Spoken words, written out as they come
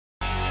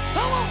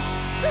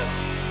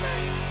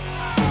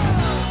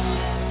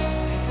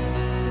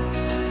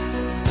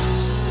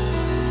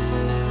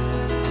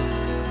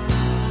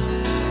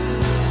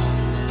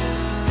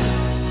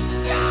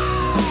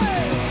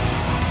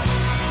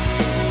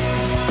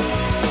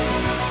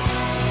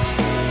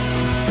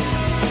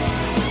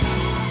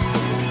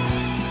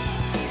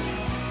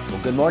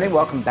Good morning.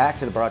 Welcome back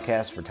to the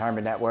Broadcast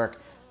Retirement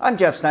Network. I'm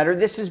Jeff Snyder.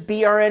 This is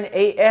BRN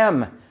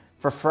AM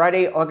for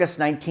Friday, August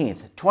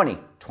 19th,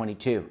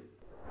 2022.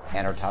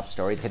 And our top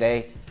story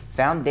today,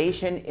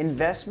 foundation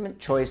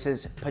investment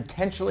choices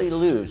potentially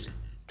lose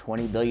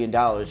 $20 billion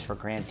for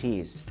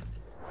grantees.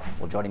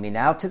 Well, joining me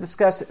now to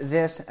discuss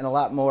this and a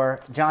lot more,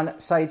 John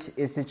Seitz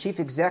is the Chief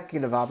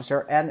Executive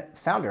Officer and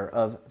founder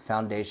of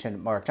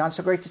Foundation Mark. John,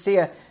 so great to see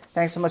you.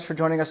 Thanks so much for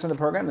joining us on the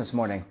program this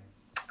morning.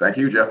 Thank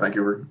you, Jeff. Thank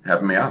you for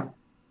having me on.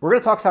 We're going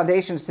to talk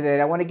foundations today,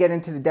 and I want to get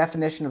into the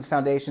definition of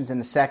foundations in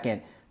a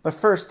second. But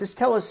first, just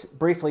tell us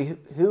briefly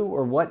who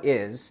or what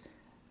is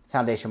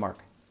Foundation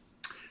Mark?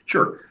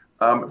 Sure.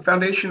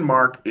 Foundation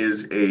Mark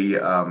is a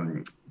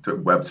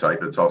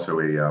website. It's also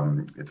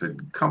it's a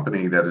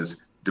company that is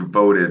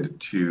devoted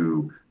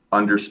to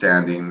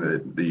understanding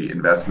the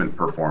investment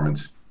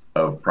performance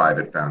of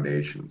private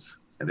foundations.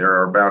 And there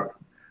are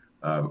about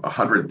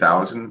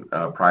 100,000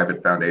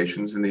 private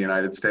foundations in the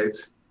United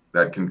States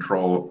that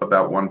control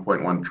about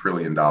 $1.1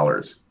 trillion.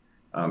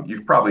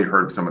 You've probably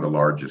heard of some of the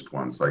largest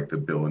ones, like the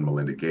Bill and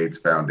Melinda Gates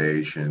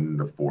Foundation,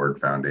 the Ford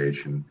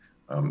Foundation.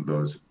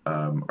 Those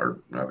are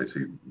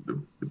obviously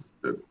the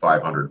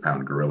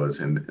 500-pound gorillas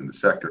in the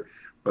sector.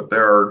 But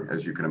there are,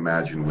 as you can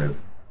imagine, with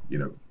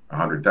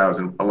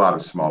 100,000, a lot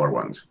of smaller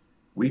ones.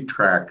 We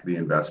track the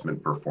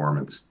investment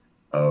performance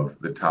of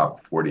the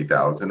top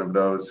 40,000 of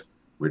those,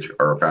 which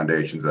are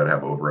foundations that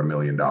have over $1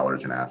 million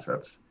in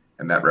assets.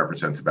 And that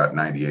represents about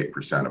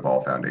 98% of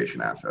all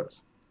foundation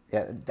assets.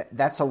 Yeah,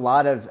 that's a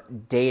lot of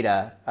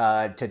data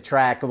to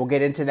track. And we'll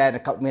get into that in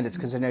a couple minutes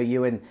because I know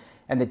you and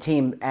the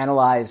team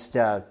analyzed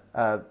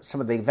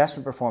some of the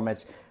investment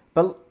performance.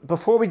 But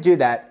before we do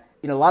that,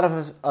 a lot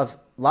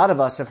of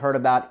us have heard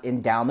about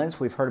endowments.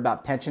 We've heard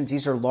about pensions.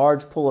 These are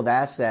large pool of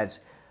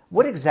assets.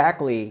 What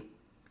exactly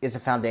is a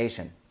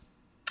foundation?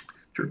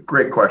 Sure,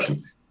 great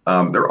question.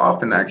 They're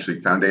often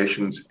actually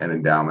foundations and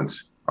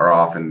endowments are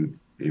often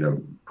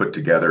put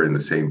together in the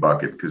same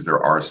bucket because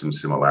there are some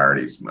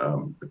similarities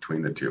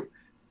between the two.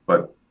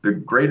 But the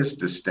greatest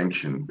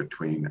distinction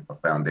between a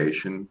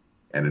foundation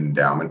and an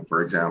endowment,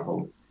 for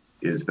example,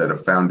 is that a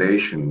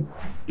foundation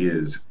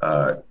is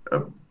a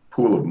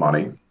pool of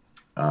money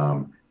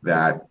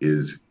that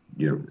is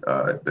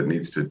that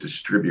needs to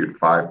distribute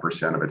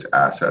 5% of its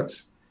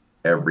assets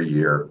every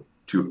year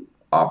to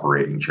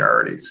operating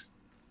charities.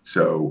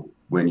 So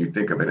when you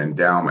think of an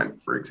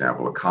endowment, for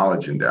example, a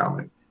college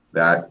endowment,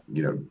 that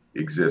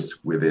exists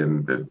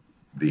within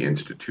the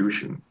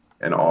institution,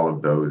 and all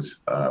of those,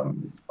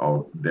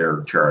 all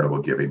their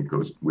charitable giving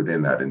goes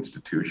within that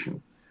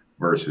institution.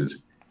 Versus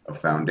a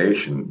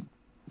foundation,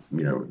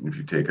 if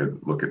you take a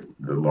look at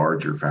the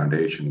larger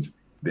foundations,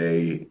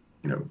 they,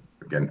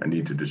 again,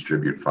 need to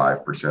distribute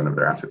 5% of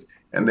their assets,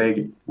 and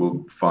they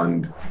will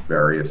fund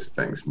various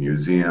things,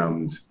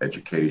 museums,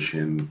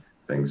 education,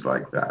 things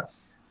like that.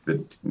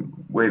 The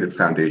way that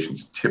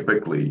foundations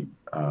typically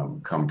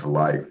come to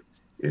life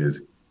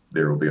is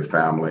there will be a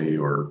family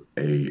or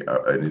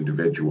an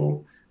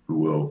individual who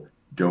will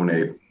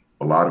donate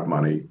a lot of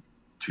money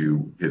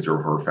to his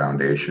or her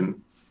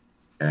foundation,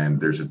 and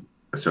there's an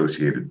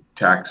associated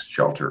tax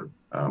shelter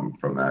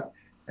from that.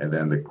 And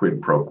then the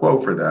quid pro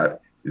quo for that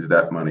is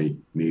that money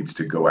needs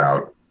to go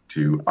out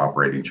to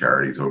operating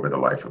charities over the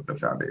life of the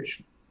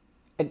foundation.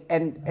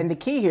 And the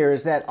key here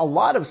is that a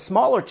lot of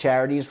smaller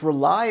charities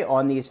rely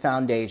on these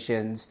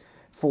foundations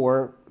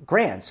for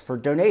grants, for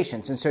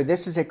donations. And so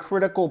this is a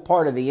critical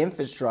part of the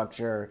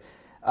infrastructure,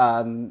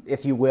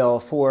 if you will,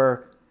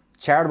 for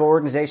charitable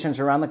organizations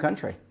around the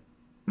country.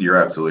 You're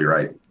absolutely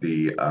right.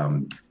 The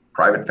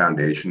private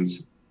foundations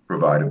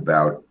provide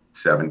about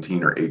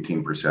 17 or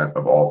 18%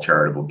 of all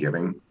charitable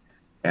giving.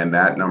 And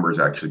that number has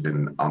actually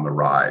been on the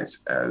rise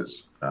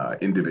as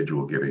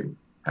individual giving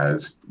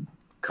has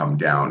come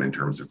down in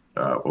terms of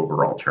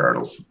overall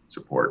charitable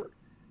support.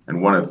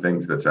 And one of the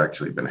things that's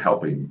actually been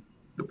helping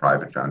the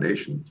private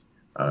foundations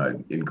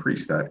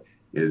increase that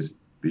is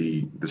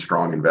the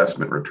strong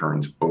investment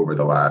returns over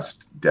the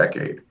last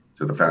decade.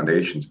 So the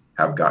foundations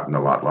have gotten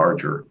a lot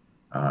larger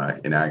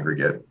in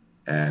aggregate,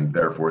 and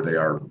therefore they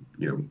are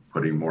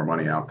putting more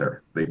money out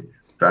there. The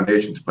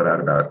foundations put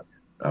out about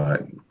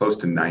close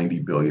to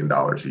 $90 billion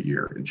a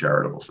year in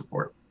charitable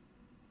support.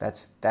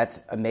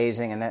 That's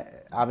amazing, and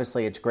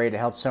obviously it's great to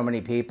help so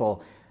many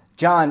people.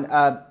 John,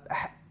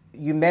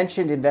 you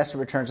mentioned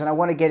investment returns, and I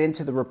want to get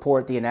into the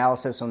report, the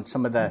analysis on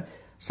some of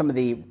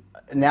the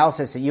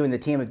analysis that you and the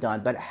team have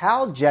done. But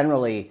how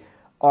generally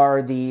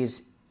are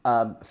these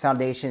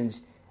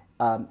foundations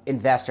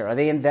invested? Are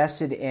they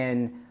invested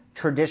in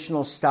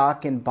traditional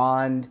stock and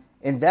bond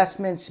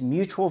investments,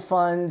 mutual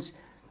funds,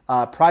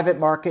 private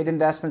market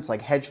investments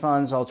like hedge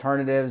funds,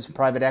 alternatives,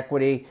 private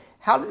equity?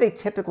 How do they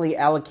typically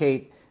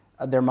allocate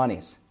their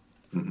monies?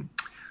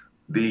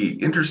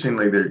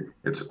 Interestingly,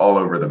 it's all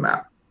over the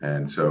map.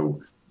 And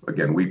so,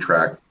 again, we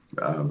track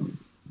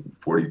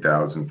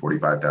 40,000,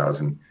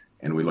 45,000,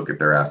 and we look at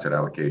their asset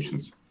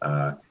allocations.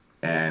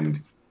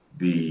 And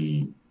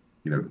there's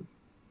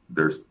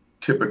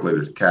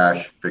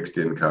cash, fixed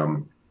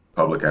income,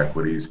 public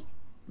equities.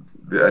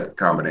 that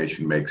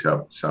combination makes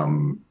up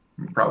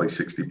probably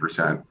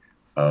 60%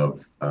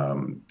 of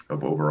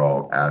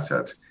overall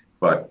assets.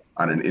 But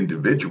on an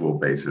individual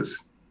basis,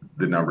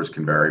 the numbers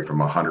can vary from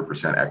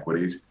 100%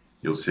 equities.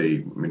 You'll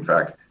see, in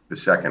fact, the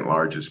second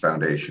largest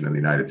foundation in the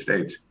United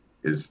States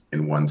is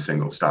in one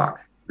single stock,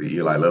 the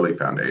Eli Lilly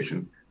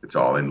Foundation. It's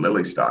all in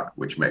Lilly stock,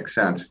 which makes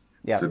sense.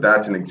 Yeah. So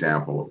that's an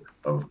example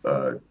of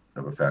a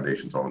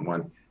foundation's all in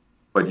one.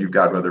 But you've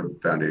got other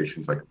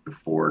foundations like the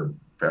Ford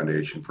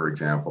Foundation, for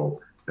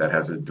example, that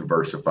has a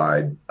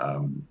diversified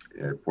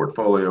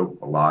portfolio,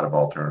 a lot of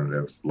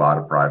alternatives, a lot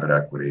of private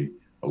equity,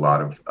 a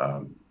lot of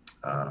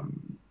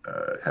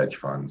hedge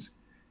funds,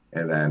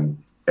 and then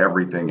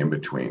everything in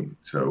between.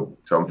 So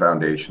some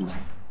foundations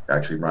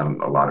actually run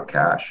a lot of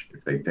cash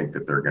if they think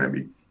that they're going to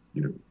be,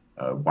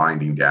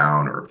 winding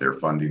down, or if their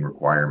funding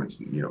requirements,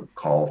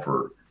 call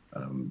for,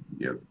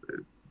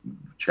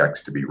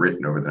 checks to be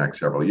written over the next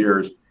several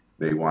years.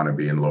 They want to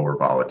be in lower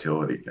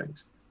volatility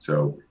things.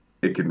 So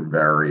it can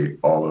vary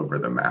all over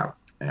the map.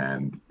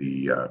 And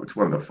it's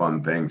one of the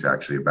fun things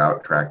actually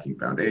about tracking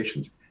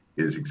foundations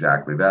is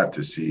exactly that,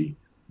 to see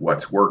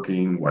what's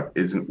working, what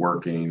isn't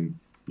working,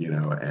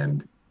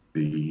 and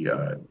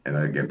and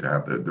again, to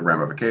have the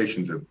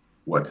ramifications of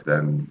what's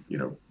then,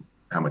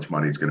 how much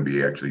money is going to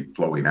be actually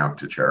flowing out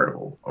to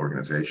charitable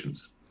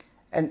organizations.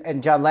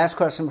 And John, last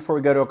question before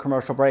we go to a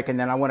commercial break, and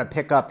then I want to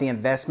pick up the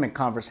investment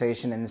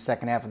conversation in the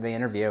second half of the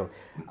interview.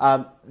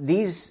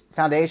 These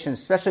foundations,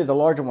 especially the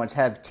larger ones,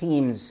 have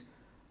teams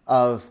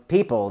of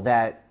people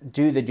that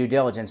do the due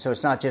diligence. So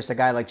it's not just a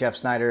guy like Jeff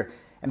Snyder.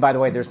 And by the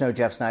way, there's no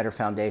Jeff Snyder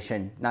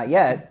Foundation. Not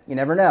yet. You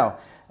never know.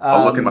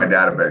 I'll look in my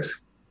database.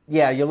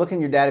 Yeah, you look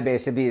in your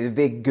database, it'd be the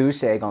big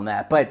goose egg on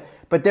that. But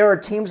there are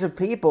teams of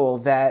people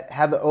that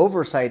have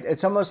oversight.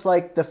 It's almost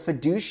like the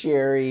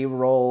fiduciary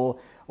role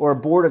or a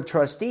board of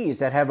trustees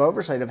that have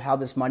oversight of how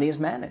this money is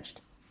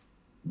managed.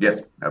 Yes,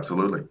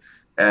 absolutely.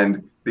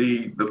 And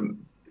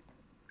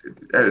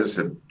as I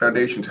said,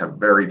 foundations have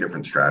very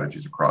different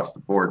strategies across the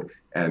board.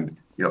 And,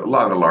 a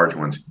lot of the large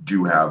ones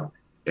do have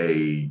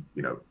an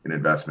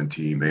investment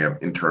team. They have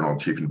internal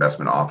chief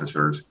investment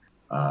officers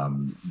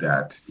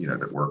that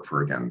work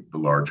for, again, the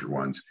larger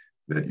ones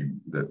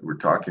that we're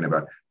talking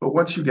about. But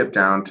once you get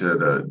down to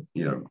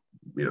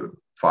the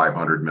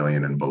 500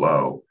 million and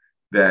below,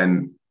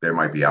 then there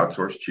might be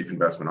outsourced chief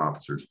investment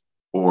officers,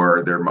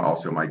 or there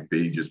also might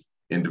be just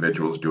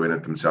individuals doing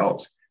it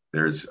themselves.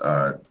 There's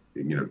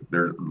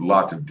there's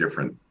lots of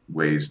different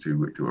ways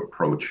to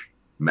approach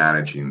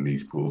managing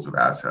these pools of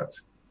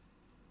assets.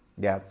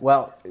 Yeah,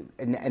 well,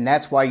 and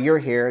that's why you're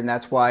here, and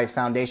that's why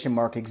Foundation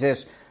Mark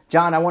exists.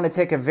 John, I want to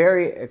take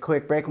a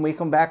quick break. When we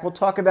come back, we'll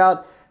talk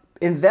about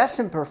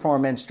investment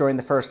performance during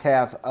the first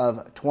half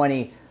of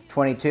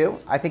 2022.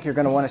 I think you're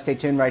going to want to stay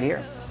tuned right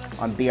here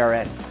on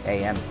BRN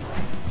AM.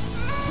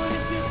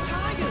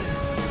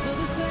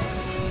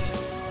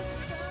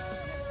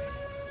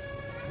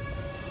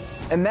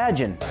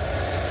 Imagine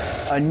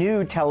a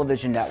new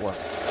television network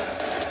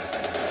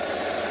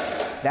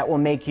that will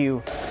make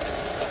you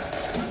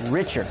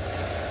richer,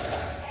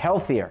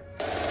 healthier,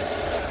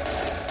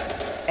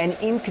 and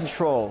in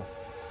control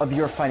of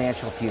your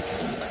financial future.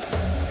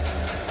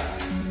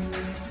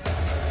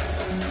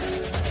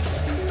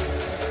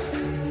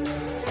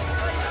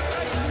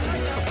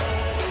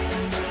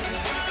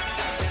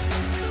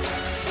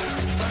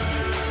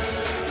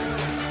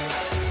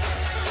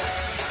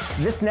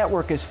 This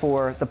network is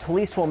for the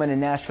policewoman in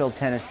Nashville,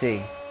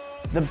 Tennessee,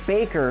 the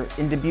baker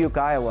in Dubuque,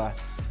 Iowa,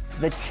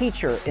 the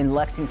teacher in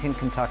Lexington,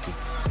 Kentucky.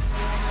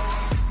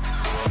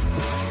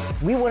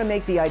 We want to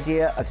make the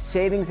idea of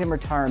savings and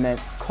retirement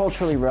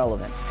culturally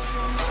relevant.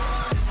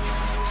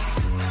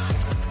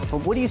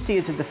 But what do you see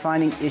as a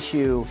defining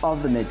issue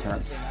of the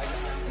midterms,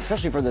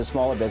 especially for the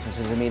smaller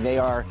businesses? I mean, they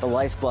are the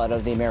lifeblood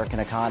of the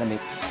American economy.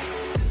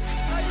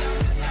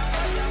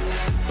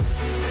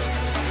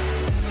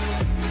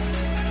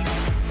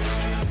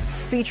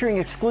 Featuring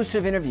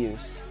exclusive interviews,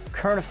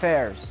 current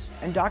affairs,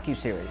 and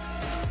docuseries.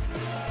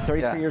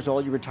 33 years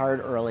old, you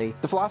retired early.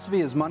 The philosophy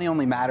is money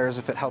only matters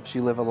if it helps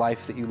you live a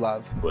life that you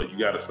love. But you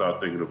got to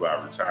start thinking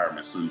about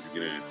retirement as soon as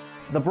you get in.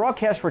 The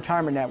Broadcast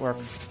Retirement Network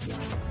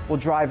will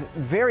drive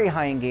very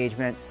high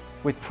engagement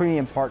with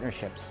premium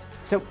partnerships.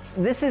 So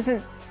this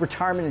isn't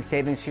retirement and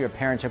savings for your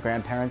parents or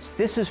grandparents.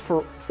 This is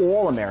for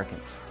all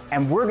Americans.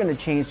 And we're going to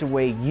change the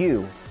way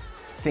you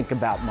think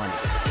about money.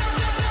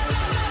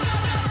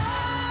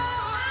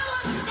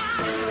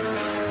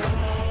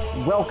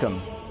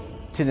 Welcome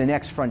to the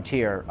next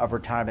frontier of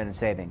retirement and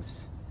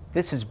savings.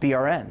 This is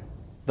BRN,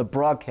 the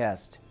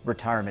Broadcast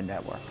Retirement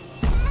Network.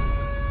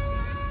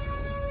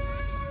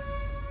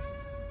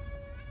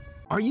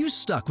 Are you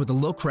stuck with a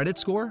low credit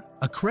score?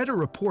 A credit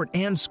report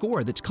and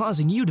score that's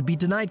causing you to be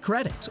denied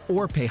credit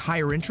or pay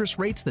higher interest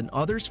rates than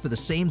others for the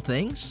same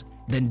things?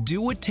 Then do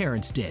what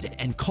Terrence did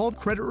and call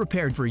Credit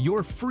Repaired for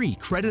your free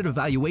credit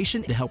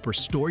evaluation to help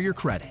restore your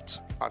credit.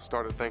 I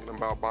started thinking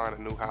about buying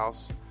a new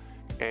house,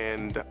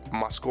 and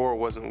my score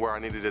wasn't where I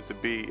needed it to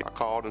be. I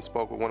called and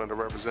spoke with one of the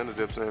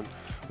representatives, and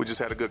we just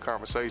had a good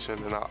conversation,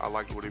 and I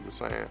liked what he was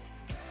saying.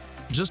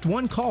 Just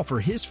one call for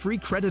his free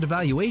credit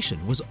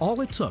evaluation was all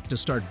it took to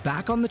start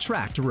back on the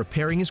track to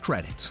repairing his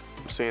credit.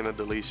 I'm seeing the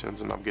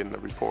deletions and I'm getting the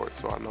report,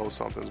 so I know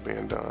something's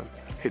being done.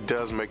 It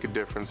does make a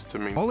difference to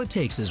me. All it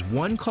takes is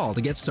one call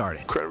to get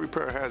started. Credit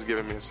repair has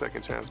given me a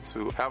second chance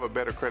to have a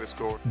better credit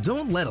score.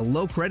 Don't let a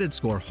low credit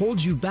score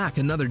hold you back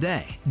another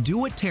day. Do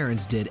what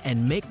Terrence did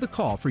and make the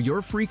call for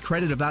your free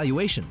credit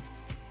evaluation.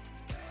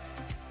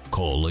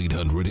 Call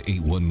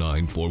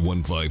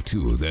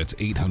 800-819-4152. That's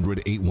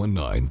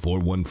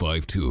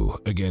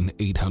 800-819-4152. Again,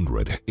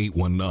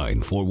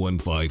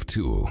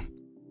 800-819-4152.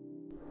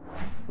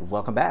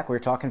 Welcome back. We're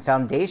talking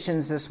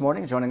foundations this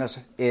morning. Joining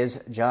us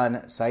is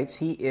John Seitz.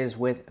 He is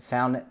with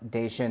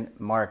Foundation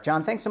Mark.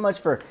 John, thanks so much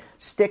for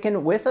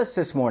sticking with us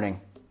this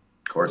morning.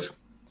 Of course.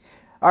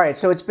 All right,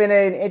 so it's been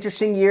an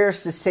interesting year,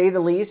 to say the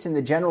least, in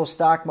the general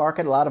stock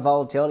market. A lot of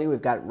volatility.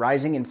 We've got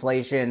rising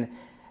inflation.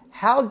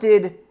 How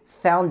did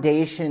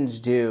foundations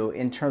do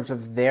in terms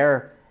of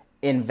their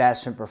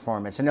investment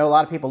performance? I know a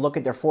lot of people look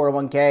at their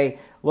 401k,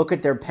 look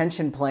at their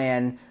pension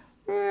plan.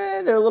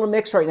 They're a little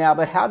mixed right now,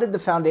 but how did the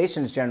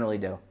foundations generally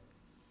do?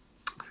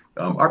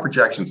 Our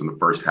projections in the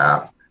first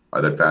half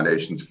are that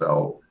foundations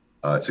fell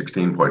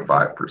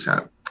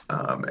 16.5%,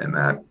 and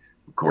that,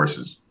 of course,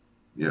 is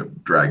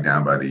dragged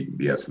down by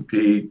the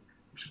S&P,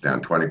 which is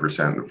down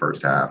 20% in the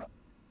first half,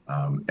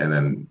 and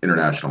then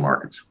international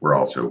markets were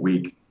also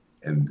weak,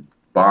 and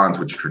bonds,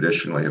 which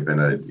traditionally have been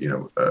a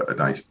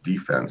nice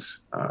defense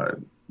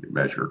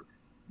measure,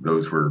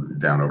 those were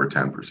down over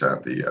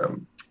 10%. The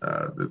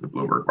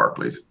Bloomberg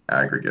Barclays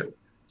aggregate.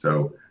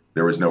 So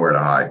there was nowhere to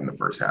hide in the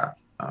first half.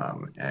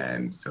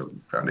 And so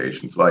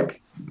foundations,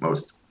 like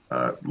most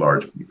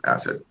large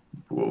asset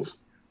pools,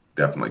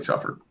 definitely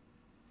suffered.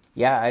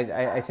 Yeah,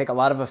 I think a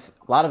lot of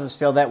us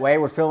feel that way.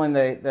 We're feeling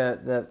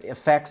the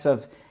effects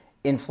of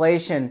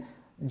inflation.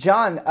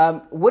 John,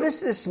 what does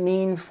this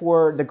mean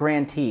for the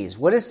grantees?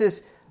 What does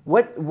this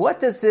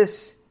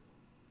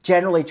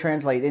generally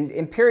translate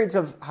in periods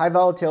of high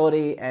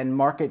volatility and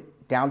market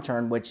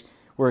downturn, which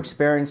we're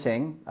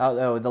experiencing,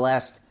 although the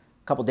last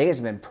couple of days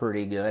have been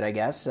pretty good, I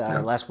guess,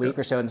 last week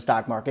or so in the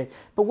stock market.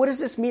 But what does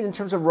this mean in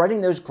terms of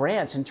writing those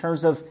grants, in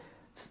terms of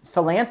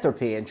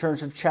philanthropy, in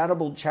terms of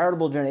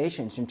charitable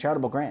donations and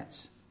charitable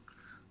grants?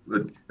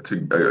 It's a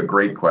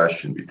great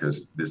question,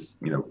 because this,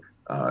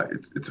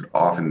 it's an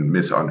often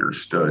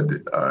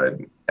misunderstood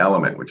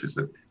element, which is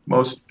that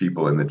most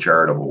people in the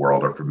charitable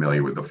world are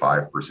familiar with the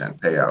 5%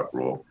 payout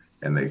rule,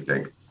 and they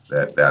think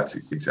that that's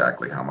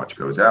exactly how much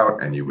goes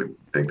out, and you would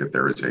think that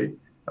there is a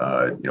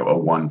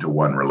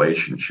one-to-one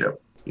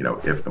relationship.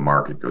 If the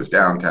market goes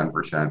down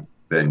 10%,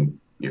 then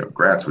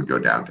grants would go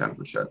down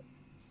 10%.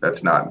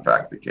 That's not, in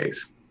fact, the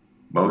case.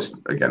 Most,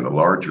 again, the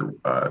larger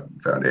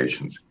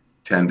foundations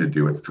tend to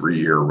do a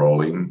 3-year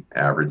rolling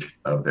average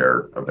of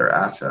their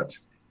assets,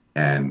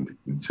 and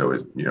so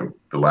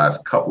the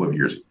last couple of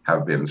years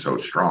have been so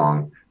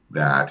strong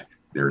that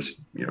there's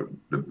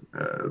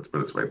let's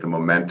put it this way, the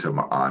momentum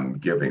on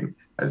giving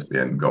has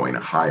been going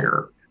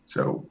higher.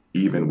 So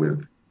even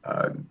with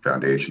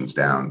foundations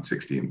down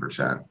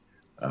 16%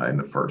 in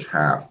the first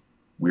half,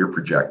 we're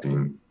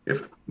projecting,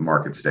 if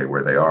markets stay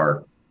where they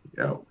are,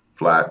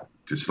 flat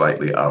to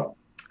slightly up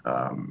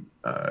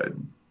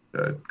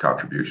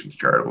contributions,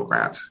 charitable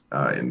grants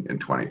in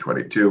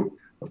 2022.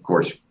 Of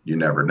course, you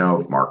never know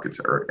if markets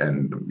are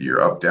end the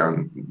year up,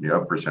 down,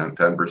 up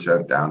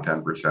 10%, down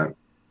 10%,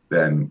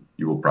 then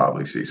you will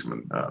probably see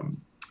some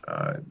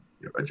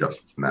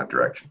adjustments in that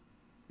direction.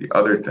 The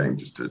other thing,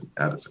 just to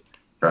add, is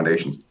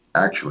foundations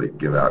actually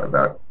give out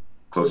about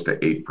close to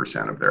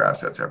 8% of their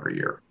assets every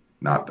year,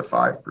 not the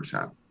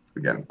 5%.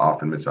 Again,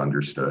 often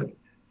misunderstood,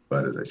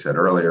 but as I said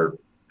earlier,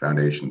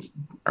 foundations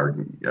are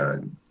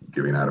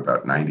giving out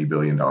about $90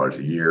 billion a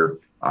year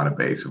on a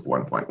base of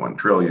 1.1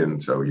 trillion.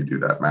 So you do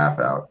that math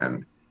out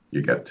and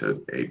you get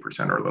to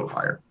 8% or a little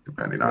higher,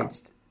 depending on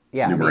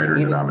numerator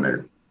and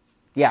denominator.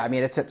 Yeah, I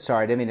mean,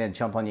 sorry, I didn't mean to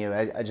jump on you.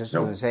 I just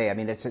want to say, I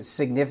mean, it's a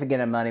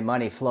significant amount of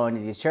money flowing to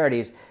these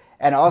charities.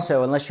 And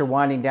also, unless you're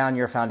winding down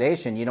your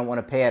foundation, you don't want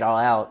to pay it all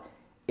out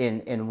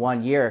in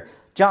 1 year.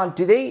 John,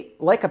 do they,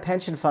 like a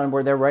pension fund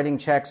where they're writing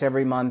checks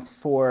every month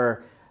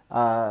for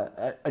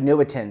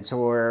annuitants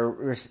or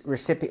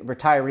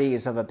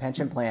retirees of a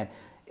pension plan,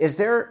 is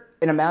there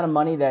an amount of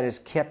money that is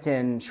kept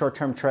in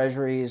short-term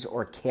treasuries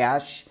or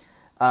cash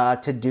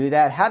to do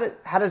that?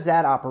 How does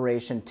that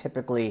operation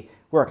typically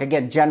work?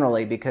 Again,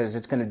 generally, because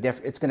it's going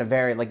to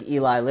vary. Like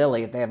Eli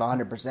Lilly, if they have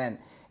 100%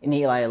 in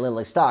Eli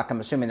Lilly stock,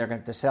 I'm assuming they're going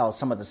to have to sell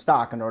some of the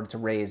stock in order to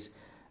raise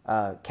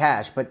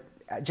cash. But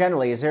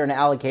generally, is there an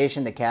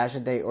allocation to cash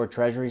or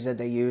treasuries that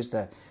they use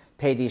to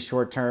pay these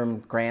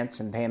short-term grants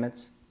and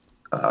payments?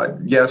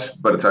 Yes,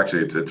 but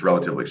it's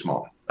relatively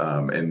small.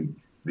 And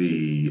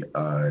the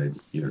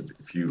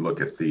if you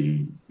look at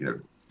the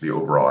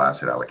overall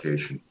asset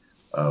allocation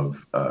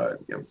of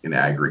in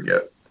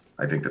aggregate,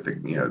 I think that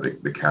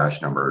the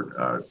cash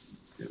number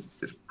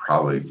is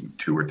probably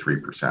 2 or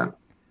 3%.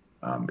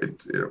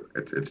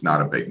 It's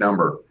not a big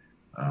number.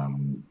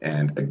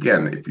 And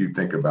again, if you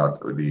think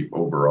about the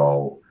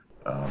overall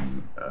sort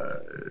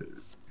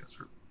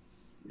of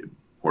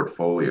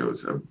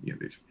portfolios of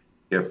these,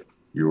 if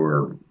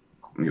your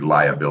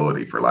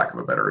liability, for lack of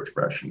a better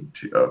expression,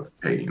 of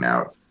paying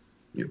out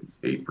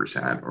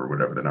 8% or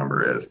whatever the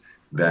number is,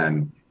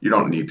 then you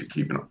don't need to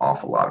keep an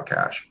awful lot of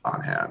cash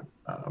on hand,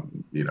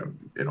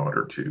 in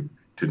order to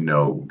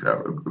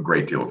have a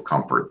great deal of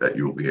comfort that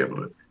you will be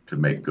able to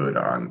make good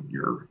on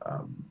your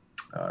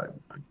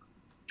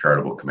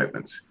charitable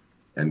commitments.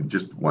 And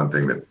just one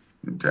thing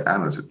to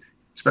add on is,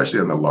 especially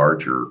on the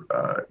larger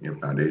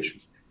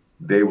foundations,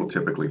 they will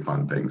typically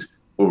fund things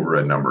over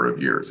a number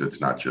of years.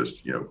 It's not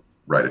just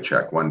write a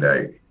check one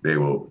day. They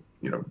will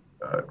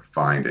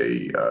find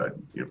a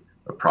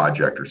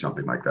project or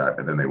something like that,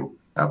 and then they will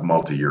have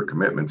multi-year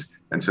commitments.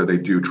 And so they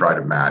do try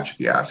to match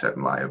the asset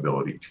and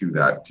liability to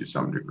that to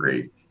some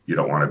degree. You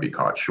don't want to be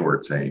caught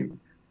short saying,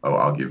 "Oh,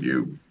 I'll give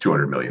you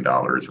 $200 million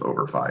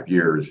over 5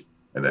 years,"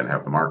 and then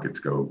have the markets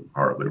go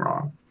horribly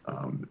wrong.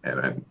 And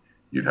then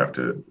you'd have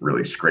to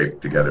really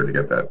scrape together to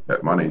get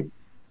that money.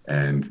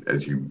 And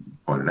as you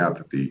pointed out,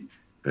 that the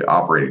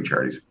operating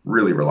charities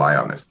really rely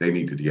on this. They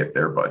need to get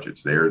their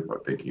budgets. They're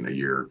thinking a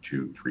year,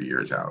 2, 3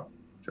 years out.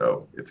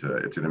 So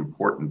it's an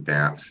important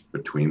dance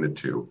between the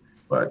two.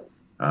 But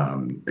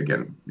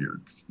again,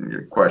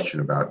 your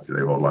question about, do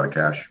they hold a lot of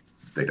cash?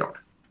 They don't.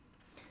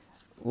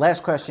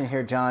 Last question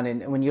here, John.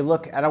 And when you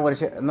look, I'm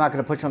not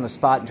going to put you on the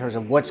spot in terms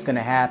of what's going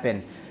to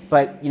happen.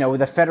 But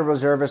the Federal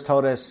Reserve has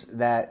told us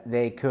that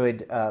they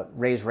could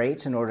raise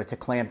rates in order to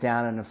clamp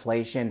down on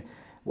inflation.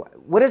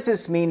 What does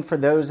this mean for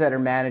those that are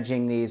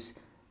managing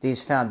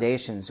these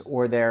foundations,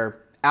 or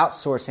they're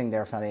outsourcing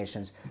their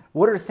foundations?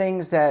 What are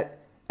things that,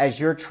 as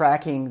you're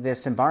tracking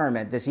this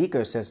environment, this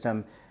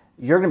ecosystem,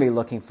 you're going to be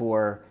looking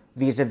for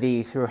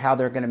vis-a-vis through how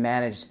they're going to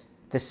manage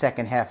the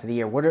second half of the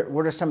year? What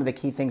are some of the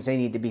key things they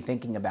need to be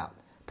thinking about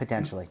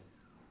potentially?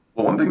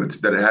 Well, one thing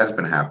that has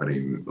been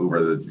happening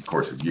over the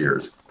course of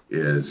years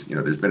is,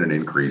 there's been an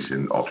increase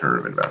in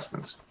alternative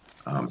investments.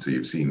 So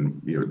you've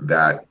seen,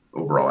 that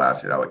overall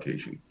asset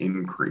allocation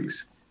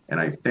increase. And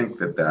I think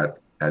that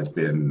has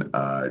been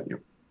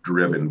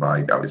driven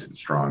by, obviously,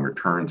 strong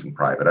returns in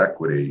private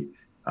equity.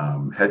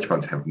 Hedge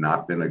funds have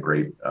not been a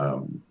great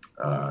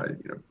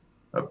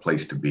a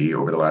place to be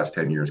over the last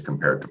 10 years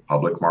compared to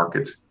public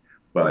markets.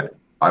 But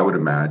I would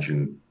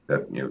imagine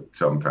that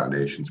some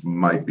foundations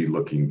might be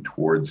looking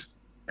towards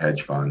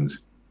hedge funds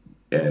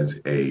as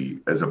a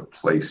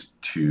place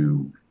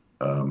to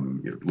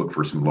look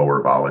for some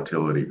lower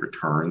volatility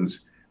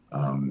returns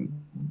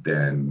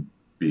than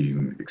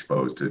being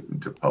exposed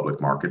to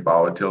public market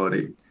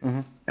volatility.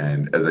 Mm-hmm.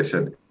 And as I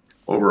said,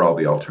 overall,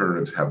 the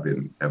alternatives have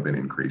been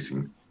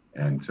increasing.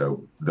 And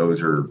so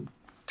those are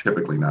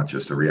typically not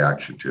just a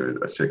reaction to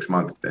a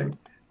 6-month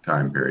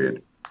time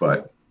period,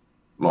 but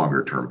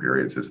longer term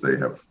periods as they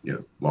have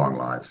long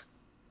lives.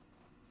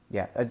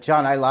 Yeah,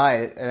 John, I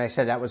lied and I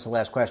said that was the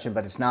last question,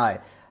 but it's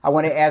not. I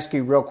want to ask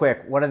you real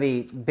quick, one of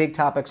the big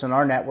topics on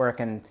our network,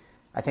 and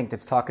I think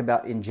that's talked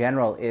about in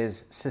general,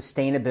 is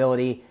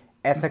sustainability,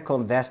 ethical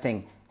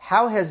investing.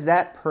 How has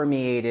that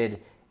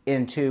permeated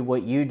into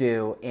what you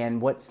do and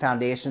what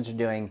foundations are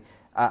doing?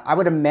 I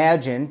would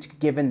imagine,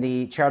 given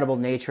the charitable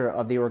nature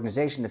of the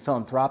organization, the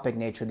philanthropic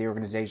nature of the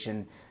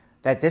organization,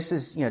 that this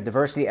is,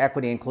 diversity,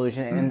 equity,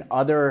 inclusion, and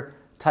other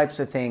types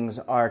of things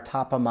are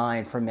top of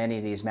mind for many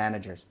of these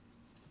managers.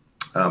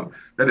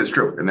 That is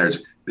true, and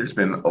there's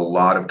been a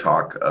lot of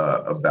talk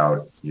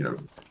about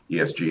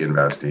ESG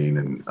investing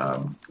and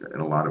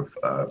a lot of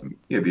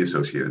the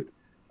associated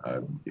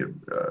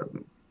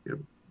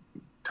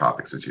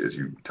topics as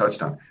you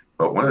touched on.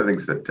 But one of the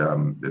things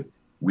that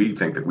we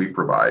think that we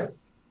provide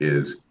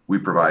is we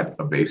provide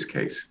a base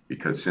case,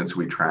 because since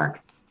we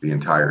track the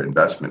entire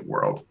investment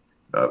world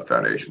of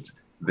foundations,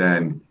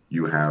 then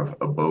you have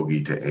a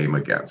bogey to aim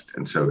against.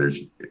 And so there's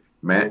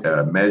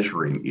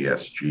measuring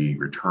ESG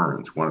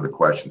returns. One of the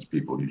questions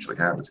people usually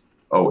have is,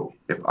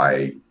 if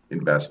I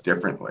invest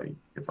differently,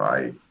 if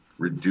I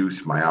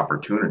reduce my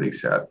opportunity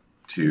set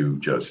to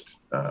just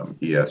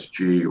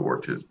ESG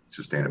or to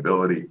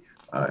sustainability,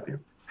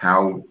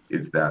 how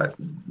is that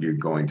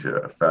going to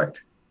affect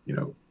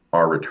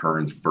our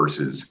returns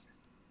versus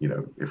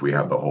if we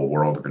have the whole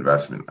world of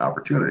investment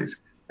opportunities?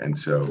 And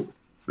so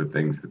the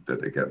things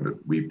that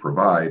we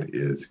provide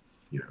is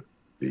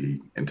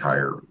the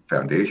entire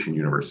foundation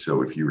universe.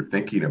 So if you were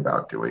thinking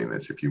about doing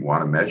this, if you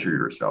want to measure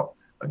yourself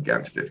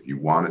against it, if you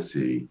want to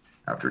see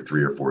after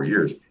 3 or 4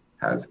 years,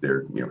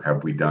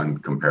 have we done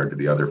compared to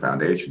the other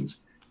foundations?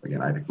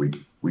 Again, I think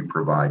we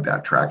provide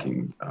that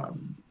tracking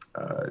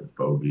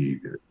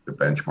bogey, the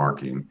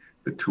benchmarking,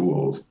 the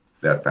tools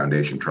that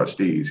foundation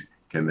trustees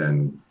can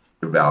then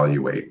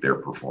evaluate their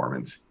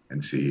performance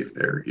and see if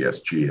their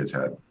ESG has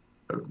had,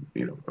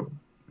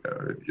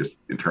 just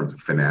in terms of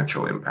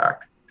financial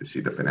impact, to see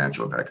the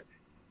financial impact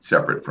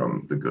separate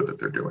from the good that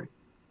they're doing.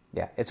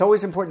 Yeah, it's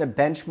always important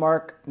to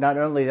benchmark not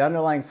only the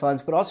underlying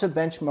funds, but also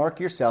benchmark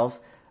yourself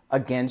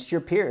against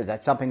your peers.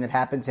 That's something that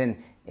happens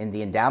in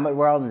the endowment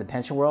world, in the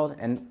pension world,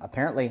 and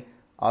apparently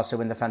also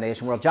in the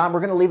foundation world. John, we're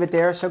going to leave it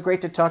there. So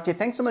great to talk to you.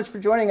 Thanks so much for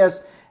joining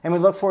us, and we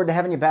look forward to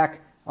having you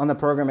back on the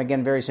program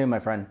again very soon, my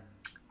friend.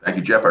 Thank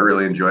you, Jeff. I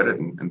really enjoyed it,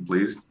 and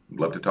please,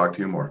 love to talk to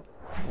you more.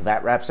 Well,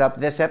 that wraps up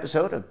this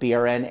episode of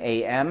BRN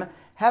AM.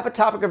 Have a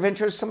topic of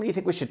interest, somebody you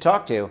think we should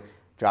talk to,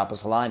 drop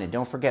us a line. And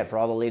don't forget, for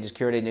all the latest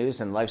security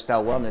news and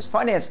lifestyle wellness,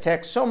 finance,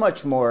 tech, so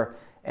much more,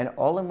 and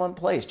all in one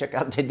place, check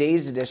out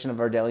today's edition of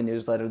our daily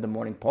newsletter, The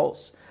Morning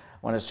Pulse.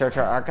 Want to search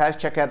our archives,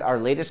 check out our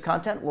latest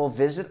content? We'll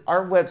visit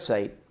our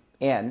website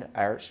and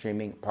our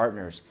streaming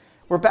partners.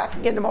 We're back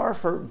again tomorrow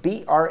for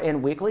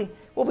BRN Weekly.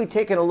 We'll be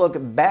taking a look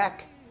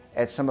back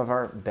at some of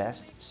our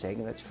best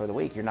segments for the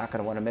week. You're not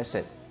going to want to miss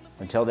it.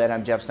 Until then,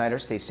 I'm Jeff Snyder.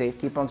 Stay safe,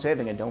 keep on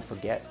saving, and don't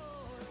forget,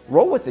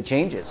 roll with the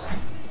changes.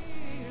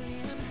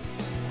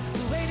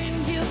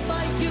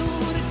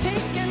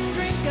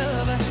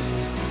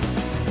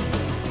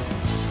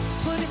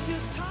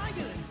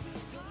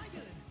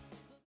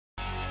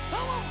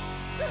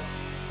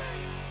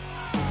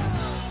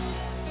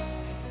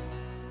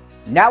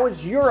 Now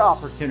is your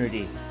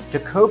opportunity to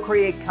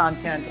co-create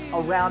content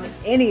around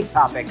any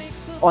topic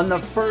on the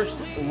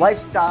first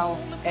lifestyle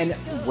and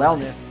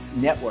wellness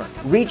network.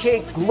 Reach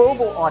a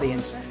global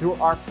audience through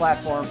our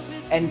platform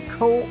and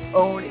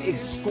co-own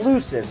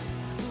exclusive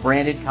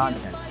branded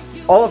content.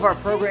 All of our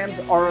programs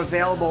are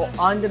available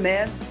on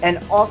demand and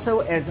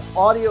also as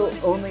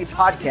audio-only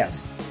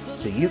podcasts,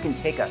 so you can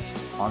take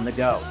us on the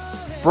go.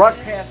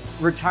 Broadcast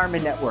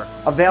Retirement Network,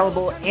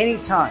 available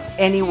anytime,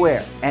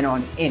 anywhere, and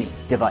on any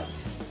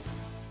device.